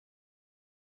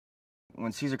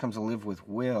When Caesar comes to live with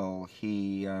Will,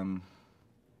 he,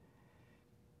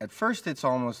 at first it's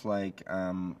almost like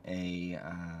a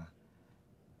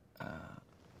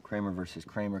Kramer versus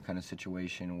Kramer kind of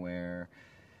situation where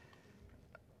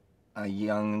a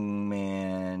young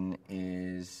man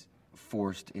is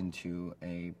forced into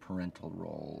a parental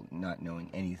role, not knowing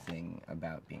anything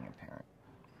about being a parent.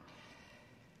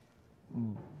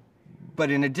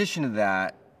 But in addition to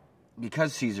that,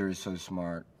 because Caesar is so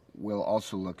smart, Will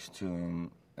also looks to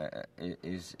him,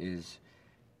 is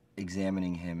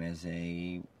examining him as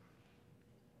an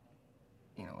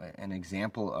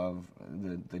example of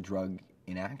the drug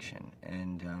in action.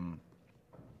 And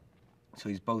so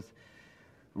he's both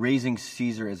raising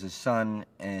Caesar as a son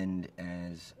and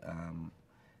as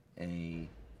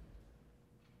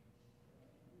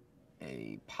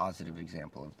a positive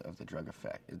example of the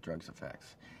drug's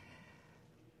effects.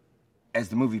 As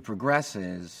the movie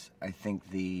progresses, I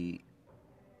think the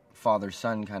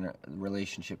father-son kind of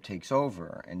relationship takes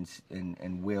over,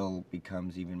 and Will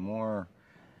becomes even more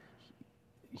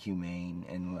humane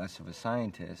and less of a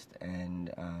scientist,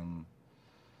 and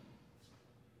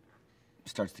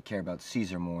starts to care about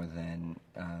Caesar more than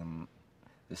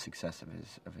the success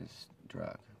of his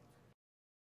drug.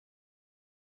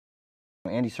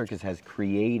 Andy Serkis has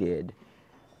created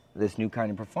this new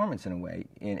kind of performance in a way,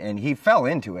 and he fell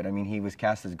into it. I mean, he was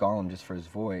cast as Gollum just for his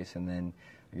voice, and then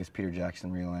I guess Peter Jackson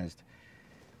realized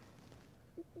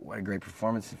what a great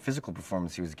performance, physical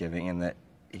performance he was giving, and that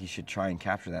he should try and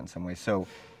capture that in some way. So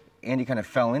Andy kind of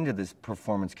fell into this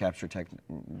performance capture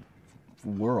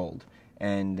world,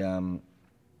 and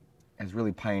has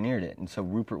really pioneered it. And so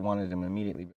Rupert wanted him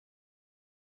immediately.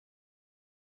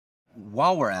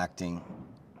 While we're acting,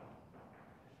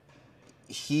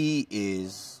 he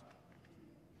is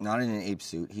not in an ape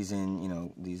suit. He's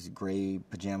in, these gray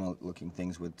pajama-looking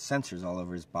things with sensors all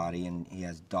over his body, and he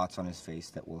has dots on his face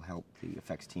that will help the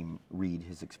effects team read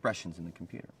his expressions in the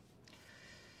computer.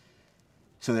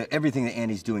 So that everything that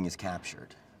Andy's doing is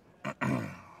captured.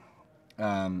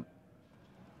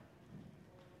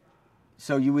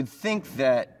 So you would think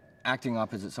that acting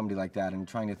opposite somebody like that and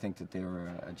trying to think that they were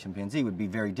a chimpanzee would be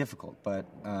very difficult, but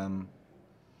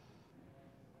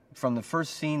from the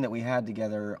first scene that we had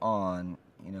together on,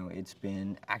 it's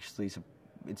been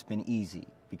easy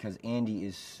because Andy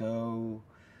is so,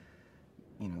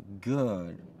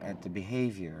 good at the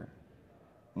behavior,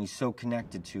 and he's so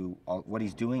connected to what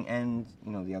he's doing and,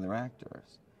 the other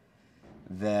actors,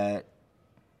 that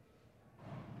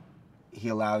he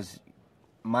allows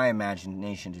my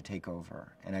imagination to take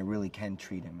over, and I really can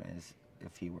treat him as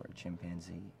if he were a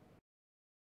chimpanzee.